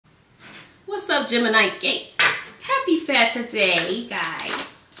What's up, Gemini Gang? Happy Saturday,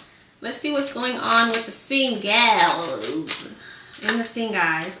 guys. Let's see what's going on with the singles and the sing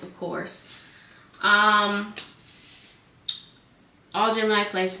guys, of course. All Gemini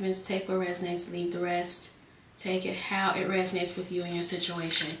placements, take what resonates, leave the rest. Take it how it resonates with you and your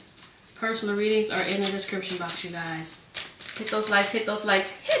situation. Personal readings are in the description box, you guys. Hit those likes, hit those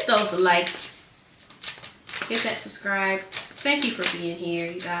likes, hit those likes. Hit that subscribe. Thank you for being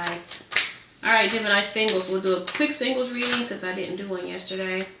here, you guys. Alright, Gemini singles. We'll do a quick singles reading since I didn't do one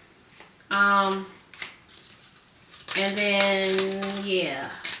yesterday. And then,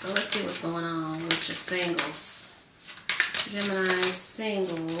 yeah. So let's see what's going on with your singles. Gemini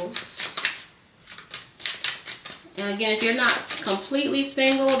singles. And again, if you're not completely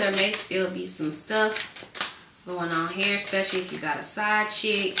single, there may still be some stuff going on here, especially if you got a side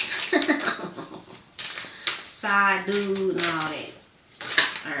chick, side dude, and all that.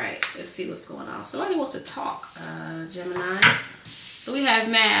 All right, let's see what's going on. Somebody wants to talk, Geminis. So we have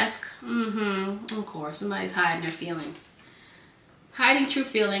mask. Of course, somebody's hiding their feelings. Hiding true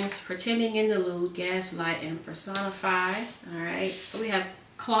feelings, pretending in the delude, gaslight, and personify. All right, so we have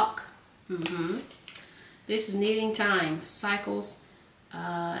clock. This is needing time, cycles,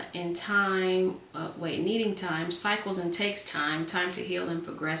 and time. Needing time, cycles, and takes time. Time to heal and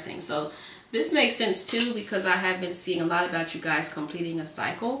progressing. So this makes sense too, because I have been seeing a lot about you guys completing a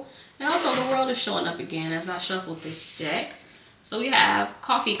cycle. And also the world is showing up again as I shuffle this deck. So we have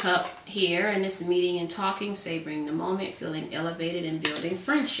coffee cup here, and it's meeting and talking, savoring the moment, feeling elevated, and building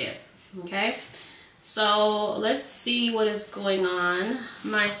friendship. Okay, so let's see what is going on.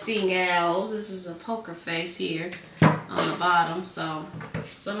 My singles, this is a poker face here on the bottom. So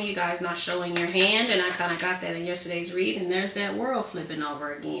some of you guys not showing your hand, and I kind of got that in yesterday's read, and there's that world flipping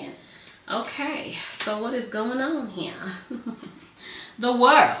over again. Okay, so what is going on here? The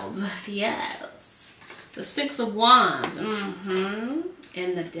world, yes. The Six of Wands, and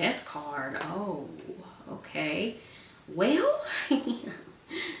the Death card. Oh, okay. Well,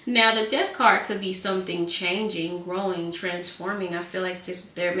 now the Death card could be something changing, growing, transforming. I feel like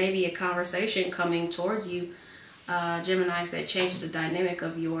there may be a conversation coming towards you, Geminis, that changes the dynamic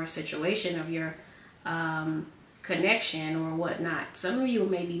of your situation, of your connection or whatnot. Some of you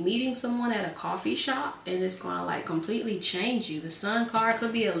may be meeting someone at a coffee shop, and it's going to like completely change you. The Sun card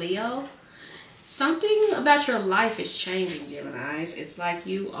could be a Leo. Something about your life is changing, Geminis. It's like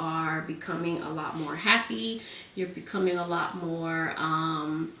you are becoming a lot more happy. You're becoming a lot more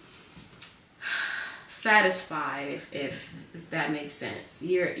satisfied, if that makes sense.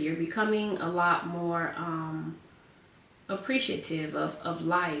 You're becoming a lot more appreciative of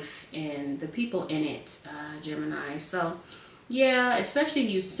life and the people in it, Gemini. So yeah, especially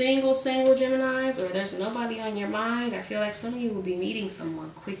you single Geminis, or there's nobody on your mind, I feel like some of you will be meeting someone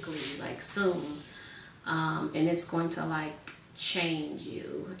quickly, like soon, and it's going to like change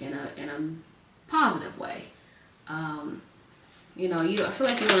you in a positive way. You know, I feel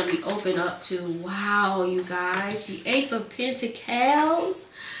like you want to be open up to, wow, you guys, the Ace of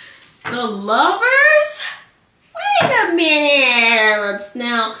Pentacles, the Lovers. Wait a minute.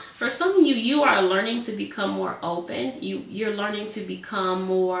 Now, for some of you, you are learning to become more open. You're learning to become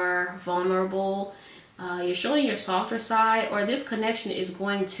more vulnerable. You're showing your softer side, or this connection is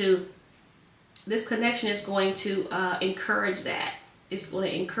going to encourage that. It's going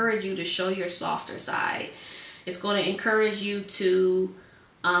to encourage you to show your softer side. It's going to encourage you to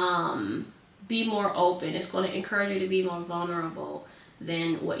be more open. It's going to encourage you to be more vulnerable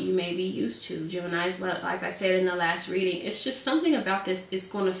than what you may be used to, Geminis. But like I said in the last reading, it's just something about this. It's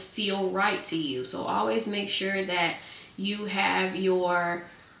going to feel right to you. So always make sure that you have your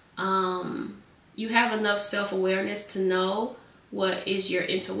you have enough self-awareness to know what is your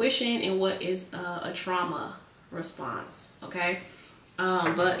intuition and what is a trauma response. Okay,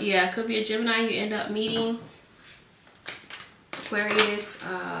 but yeah, it could be a Gemini you end up meeting. Aquarius,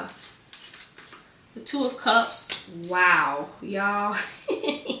 the Two of Cups. Wow, y'all.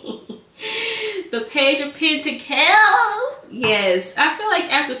 The Page of Pentacles. Yes, I feel like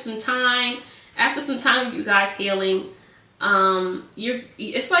after some time of you guys healing,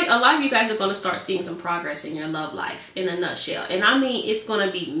 it's like a lot of you guys are going to start seeing some progress in your love life, in a nutshell. And I mean, it's going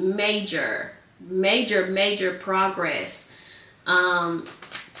to be major progress in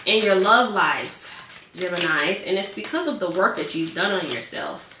your love lives, Geminis, and it's because of the work that you've done on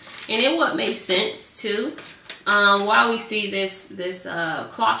yourself. And it would make sense too, why we see this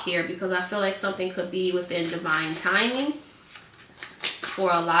clock here, because I feel like something could be within divine timing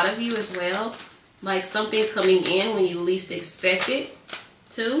for a lot of you as well. Like something coming in when you least expect it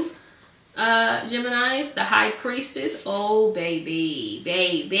to. Geminis, the High Priestess. Oh, baby,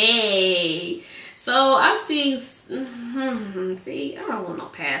 baby. So I'm seeing, see, I don't want no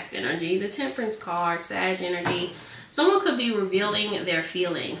past energy. The Temperance card, Sag energy. Someone could be revealing their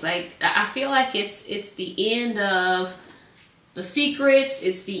feelings. Like, I feel like it's the end of the secrets.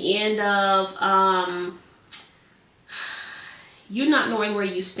 It's the end of you not knowing where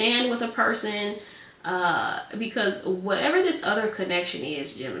you stand with a person. Because whatever this other connection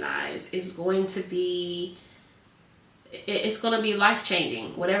is, Geminis, is going to be, it's going to be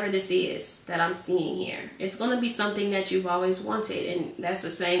life-changing. Whatever this is that I'm seeing here, it's going to be something that you've always wanted, and that's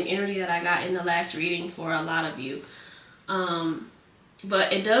the same energy that I got in the last reading for a lot of you.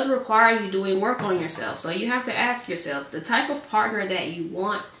 But it does require you doing work on yourself. So you have to ask yourself, the type of partner that you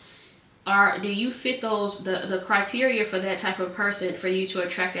want, do you fit those the criteria for that type of person, for you to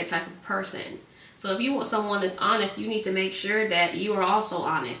attract that type of person? So if you want someone that's honest, you need to make sure that you are also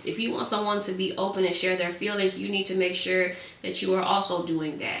honest. If you want someone to be open and share their feelings, you need to make sure that you are also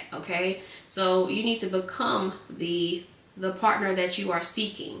doing that, okay? So you need to become the partner that you are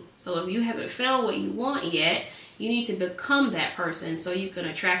seeking. So if you haven't found what you want yet, you need to become that person so you can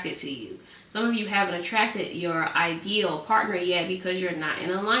attract it to you. Some of you haven't attracted your ideal partner yet because you're not in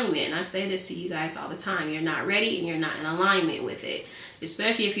alignment. And I say this to you guys all the time. You're not ready and you're not in alignment with it.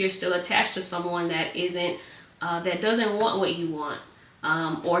 Especially if you're still attached to someone that isn't, that doesn't want what you want,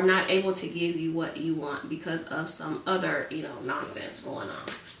 or not able to give you what you want because of some other, nonsense going on.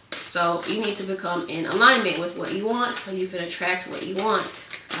 So you need to become in alignment with what you want so you can attract what you want,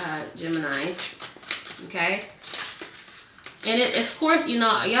 Geminis. Okay. And of course, y'all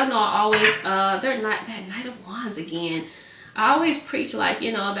know I always, they're not that Knight of Wands again. I always preach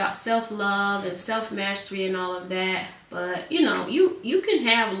about self-love and self-mastery and all of that. But, you can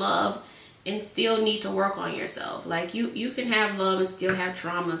have love and still need to work on yourself. Like, you can have love and still have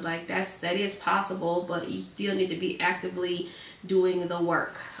traumas. Like, that is possible, but you still need to be actively doing the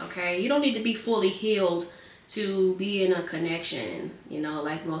work, okay? You don't need to be fully healed to be in a connection,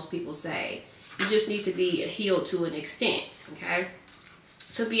 like most people say. You just need to be healed to an extent, okay?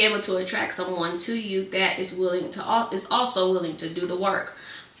 To be able to attract someone to you that is also willing to do the work.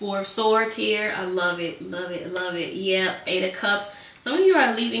 Four of Swords here. I love it, love it, love it. Yep, Eight of Cups. Some of you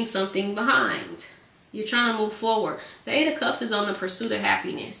are leaving something behind. You're trying to move forward. The Eight of Cups is on the pursuit of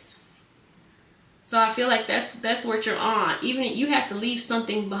happiness. So I feel like that's what you're on. Even you have to leave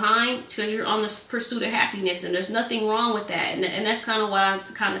something behind because you're on the pursuit of happiness, and there's nothing wrong with that. And that's kind of what I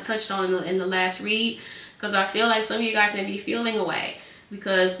kind of touched on in the last read, because I feel like some of you guys may be feeling away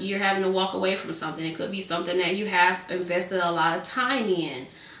because you're having to walk away from something. It could be something that you have invested a lot of time in.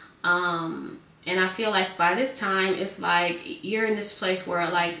 And I feel like by this time, it's like you're in this place where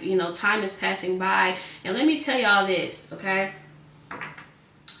time is passing by. And let me tell y'all this, okay?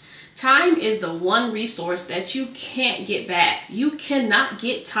 Time is the one resource that you can't get back. You cannot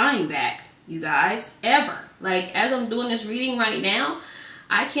get time back, you guys, ever. Like, as I'm doing this reading right now,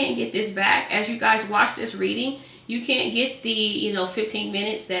 I can't get this back. As you guys watch this reading, you can't get the, 15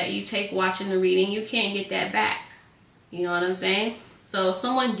 minutes that you take watching the reading. You can't get that back. You know what I'm saying? So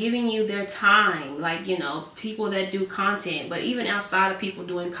someone giving you their time, like, people that do content, but even outside of people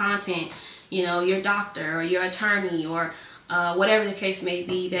doing content, your doctor or your attorney or whatever the case may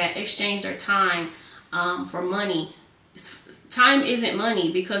be, that exchange their time for money. Time isn't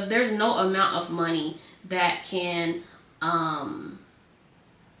money, because there's no amount of money that can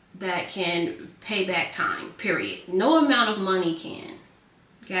pay back time, period. No amount of money can.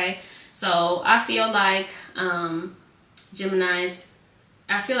 Okay, so I feel like Geminis,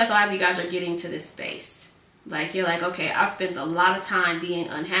 I feel like a lot of you guys are getting to this space. Like, you're like, okay, I've spent a lot of time being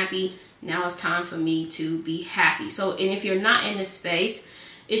unhappy. Now it's time for me to be happy. So, and if you're not in this space,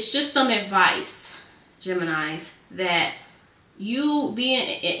 it's just some advice, Geminis, that you being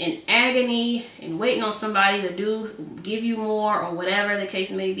in agony and waiting on somebody to give you more or whatever the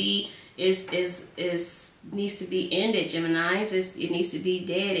case may be is needs to be ended, Geminis. It needs to be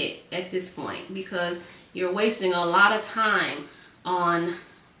dead at this point, because you're wasting a lot of time on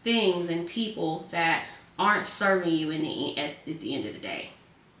things and people that aren't serving you at the end of the day.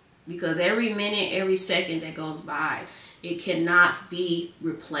 Because every minute, every second that goes by, it cannot be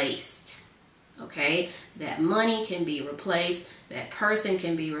replaced. Okay? That money can be replaced. That person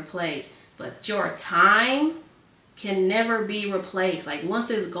can be replaced. But your time can never be replaced. Like,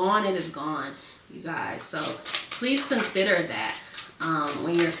 once it's gone, it is gone, you guys. So please consider that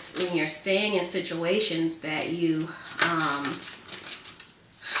when you're staying in situations that you are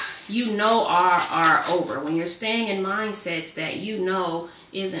over. When you're staying in mindsets that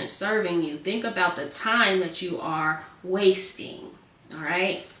isn't serving you, think about the time that you are wasting. All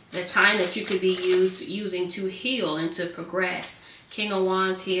right? the time that you could be using to heal and to progress. King of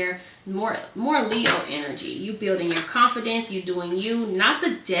Wands here, more Leo energy. You building your confidence, you doing you, not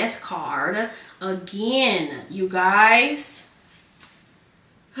the Death card. Again, you guys.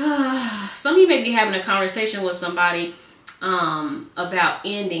 Some of you may be having a conversation with somebody about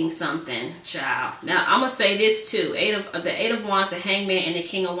ending something, child. Now I'm gonna say this too: the Eight of Wands, the Hangman, and the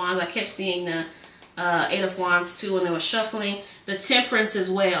King of Wands. I kept seeing the Eight of Wands too when they were shuffling. The Temperance as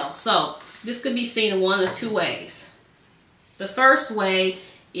well. So this could be seen in one of two ways. The first way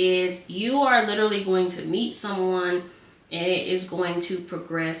is you are literally going to meet someone and it is going to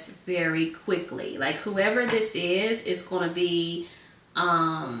progress very quickly. Like whoever this is going to be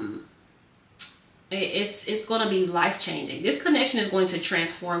it's going to be life-changing. This connection is going to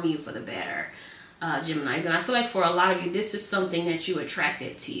transform you for the better, Geminis. And I feel like for a lot of you, this is something that you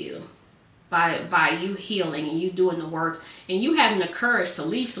attracted to you by you healing and you doing the work and you having the courage to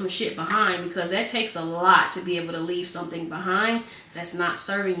leave some shit behind, because that takes a lot to be able to leave something behind that's not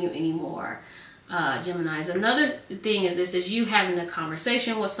serving you anymore, Geminis. Another thing is this is you having a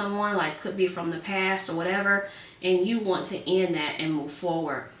conversation with someone, like could be from the past or whatever, and you want to end that and move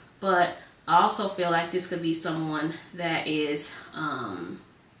forward. But I also feel like this could be someone that is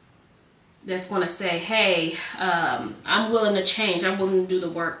that's going to say, hey, I'm willing to change. I'm willing to do the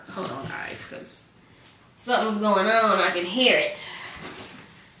work. Hold on, guys, because something's going on. I can hear it.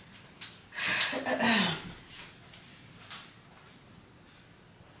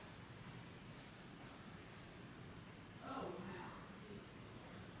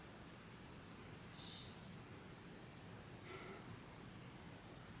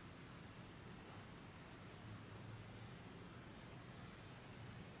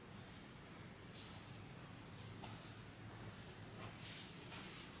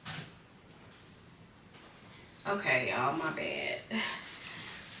 Okay, y'all, my bad.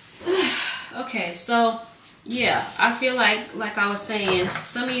 Okay, so yeah, I feel like I was saying,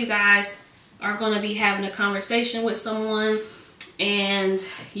 some of you guys are going to be having a conversation with someone and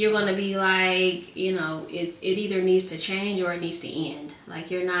you're going to be like, you know, it either needs to change or it needs to end.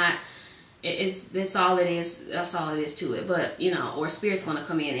 Like you're not, that's all it is. That's all it is to it. But, you know, or Spirit's going to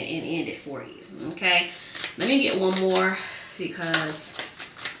come in and end it for you. Okay, let me get one more because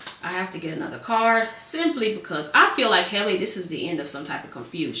I have to get another card, simply because I feel like heavily this is the end of some type of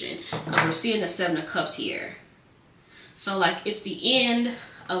confusion, because we're seeing the Seven of Cups here. So like it's the end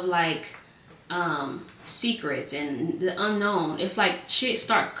of like secrets and the unknown. It's like shit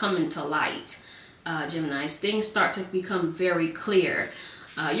starts coming to light, Geminis. Things start to become very clear.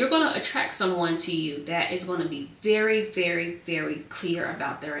 You're going to attract someone to you that is going to be very, very, very clear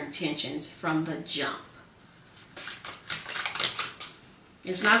about their intentions from the jump.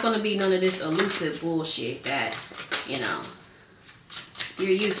 It's not going to be none of this elusive bullshit that, you know,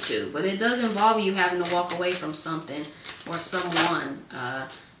 you're used to. But it does involve you having to walk away from something or someone,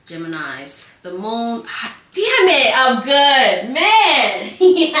 Geminis. The moon, damn it, I'm good, man.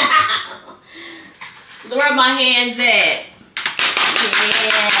 Yeah. Where are my hands at?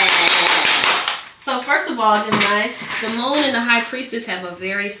 Yeah. So first of all, Geminis, the moon and the high priestess have a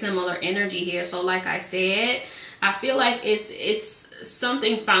very similar energy here. So like I said, I feel like it's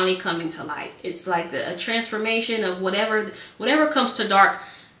something finally coming to light. It's like a transformation of whatever comes to dark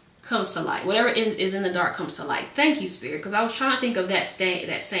comes to light. Whatever is in the dark comes to light. Thank you, Spirit, because I was trying to think of that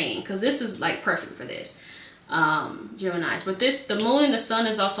saying, because this is like perfect for this, Geminis. But the moon and the sun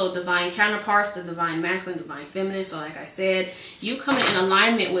is also divine counterparts, the divine masculine, divine feminine. So like I said, you coming in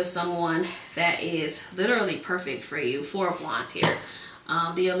alignment with someone that is literally perfect for you. Four of Wands here,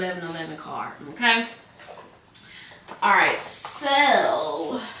 the 1111 card. Okay. All right,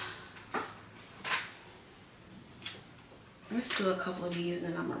 so let's do a couple of these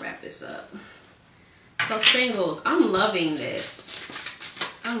and then I'm gonna wrap this up. So singles, I'm loving this.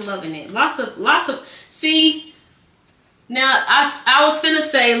 I'm loving it. Lots of, see, now I was finna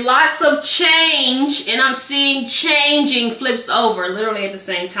say lots of change, and I'm seeing changing flips over literally at the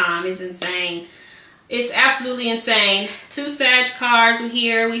same time. It's insane. It's absolutely insane. Two Sag cards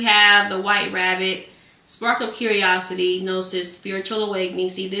here. We have the White Rabbit, Spark of Curiosity, Gnosis, Spiritual Awakening.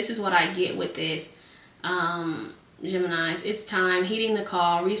 See, this is what I get with this, Geminis. It's time, heeding the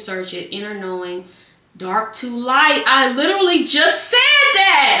call, research it, inner knowing, dark to light. I literally just said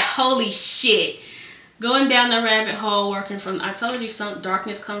that. Holy shit. Going down the rabbit hole, working from, I told you, some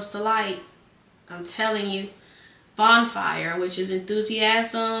darkness comes to light. I'm telling you. Bonfire, which is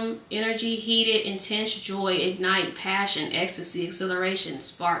enthusiasm, energy, heated, intense joy, ignite, passion, ecstasy, exhilaration,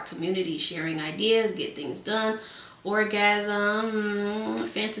 spark, community, sharing ideas, get things done, orgasm,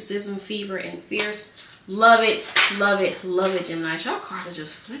 fantasism, fever, and fierce. Love it, love it, love it, Gemini. Y'all cards are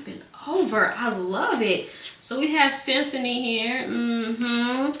just flipping over. I love it. So we have Symphony here.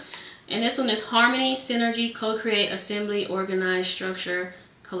 And this one is Harmony, Synergy, Co-create, Assembly, Organize, Structure,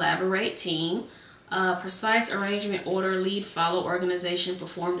 Collaborate, Team. Precise arrangement, order, lead, follow, organization,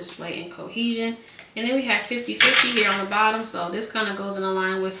 perform, display, and cohesion. And then we have 50-50 here on the bottom. So this kind of goes in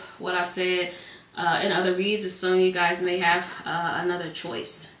line with what I said in other reads. Some of you guys may have another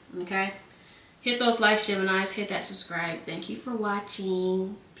choice. Okay. Hit those likes, Geminis. Hit that subscribe. Thank you for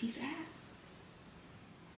watching. Peace out.